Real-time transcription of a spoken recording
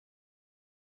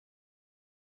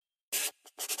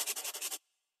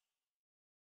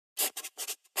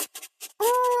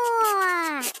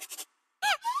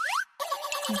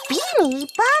Beanie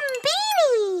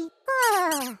Bombini!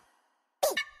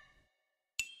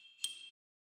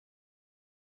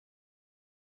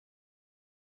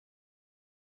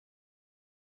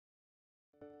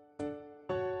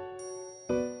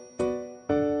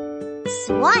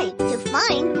 Swipe to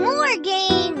find more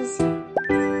games!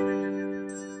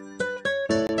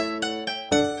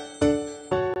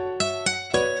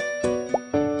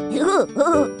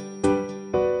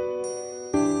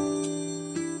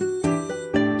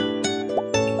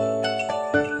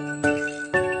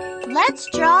 Let's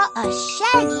draw a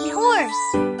shaggy horse.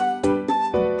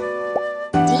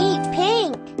 Deep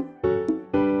pink.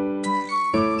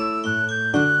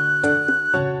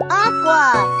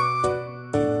 Aqua.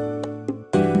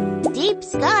 Deep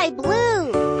sky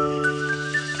blue.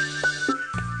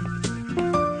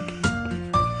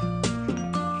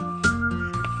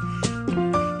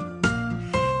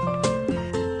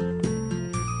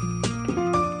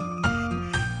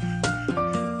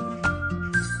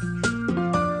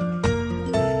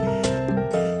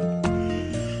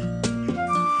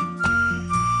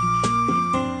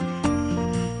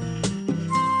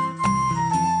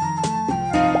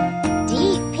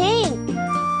 Deep pink.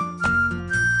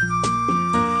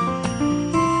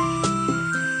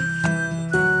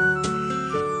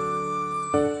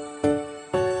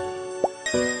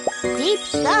 Deep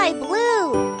sky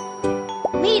blue.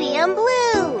 Medium blue.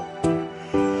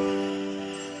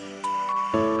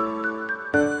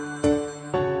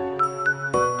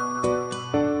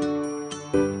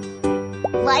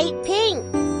 Light pink.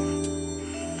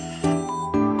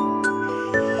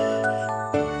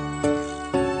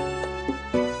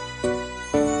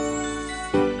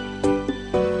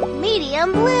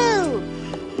 Medium blue.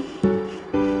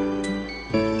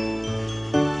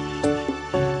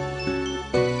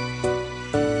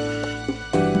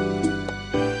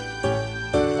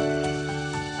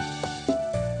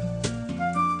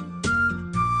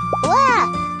 Black.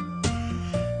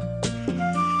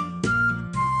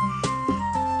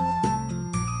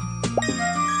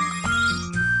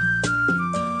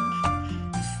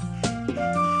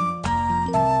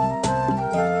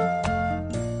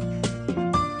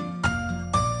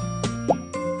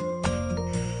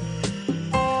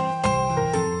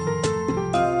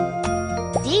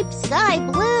 Deep sky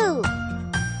blue.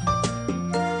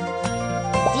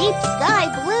 Deep sky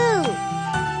blue.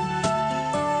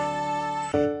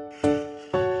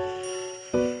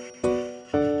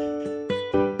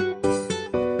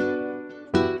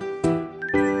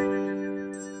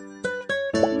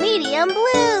 Medium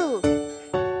blue.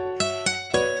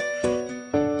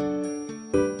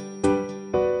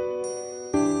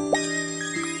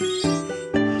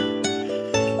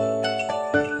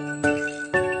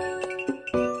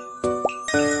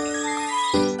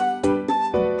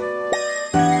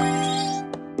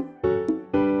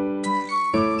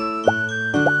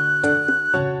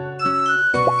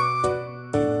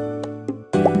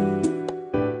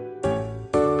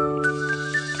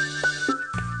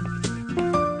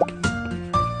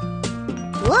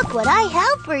 Look what I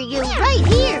have for you right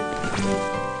here.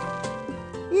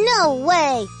 No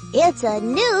way! It's a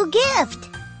new gift.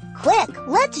 Quick,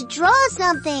 let's draw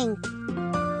something.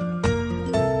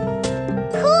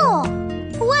 Cool!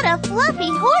 What a fluffy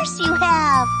horse you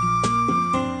have.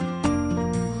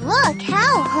 Look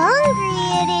how hungry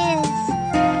it is.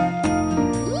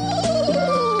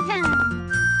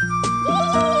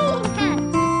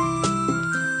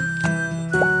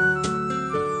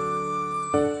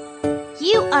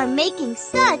 You are making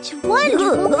such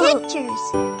wonderful pictures.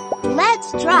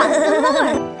 Let's draw some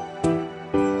more.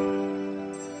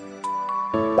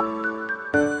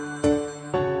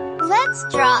 Let's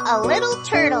draw a little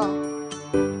turtle.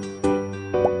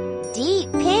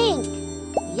 Deep pink,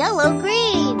 yellow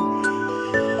green.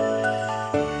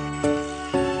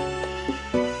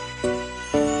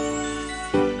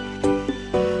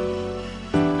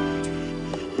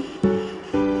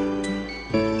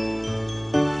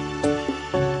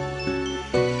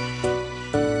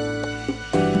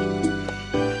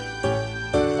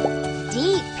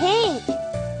 Deep pink,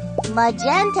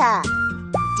 magenta,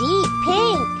 deep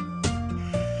pink.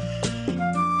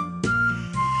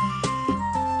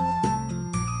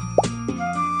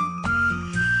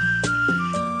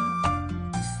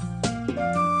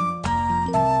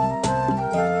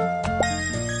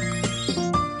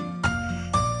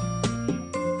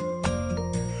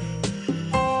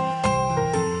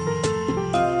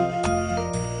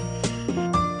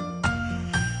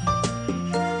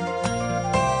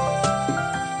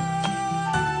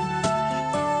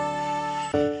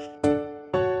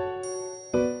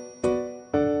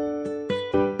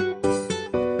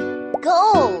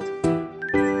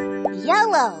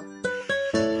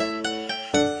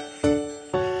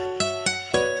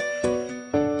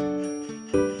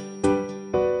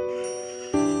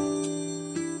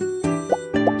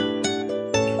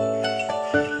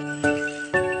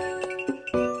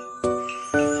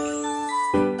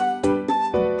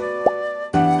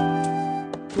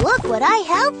 I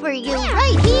have for you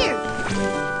right here.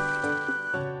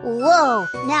 Whoa,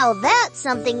 now that's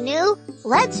something new.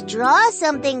 Let's draw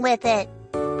something with it.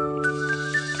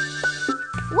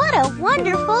 What a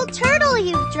wonderful turtle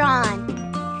you've drawn.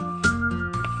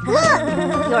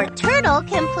 Look, your turtle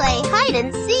can play hide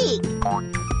and seek.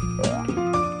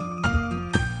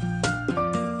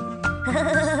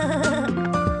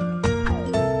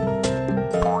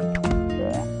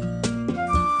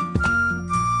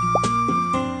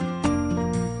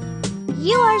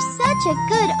 You are such a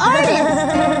good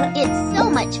artist. It's so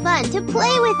much fun to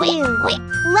play with you.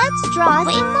 Let's draw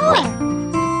some more.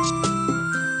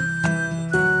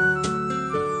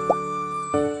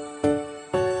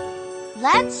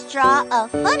 Let's draw a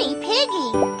funny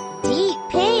piggy. Deep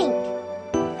pink.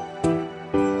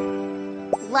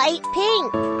 Light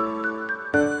pink.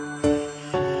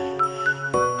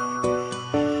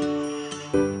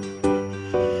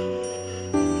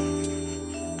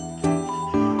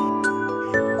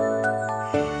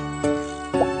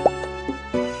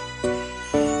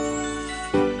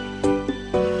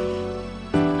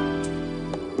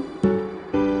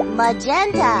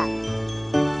 Magenta.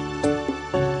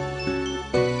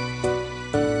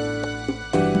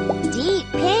 Deep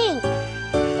pink.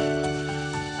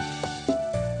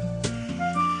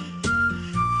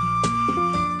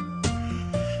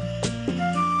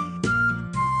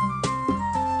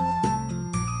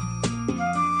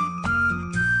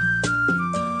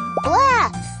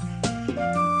 Black.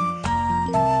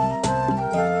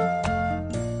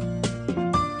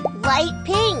 Light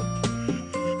pink.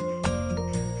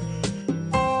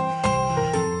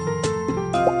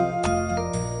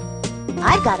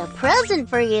 I've got a present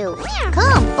for you.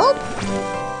 Come, open.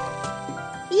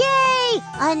 Yay!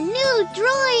 A new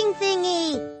drawing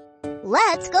thingy.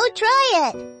 Let's go try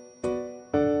it.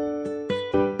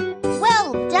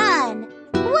 Well done.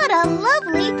 What a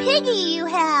lovely piggy you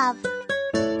have.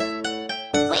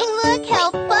 Look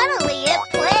how funnily it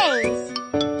plays.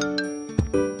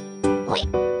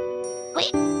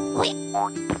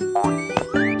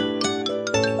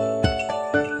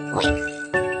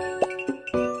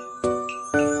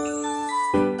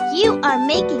 You are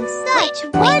making such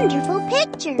wonderful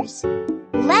pictures.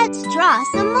 Let's draw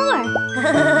some more.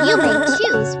 You may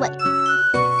choose what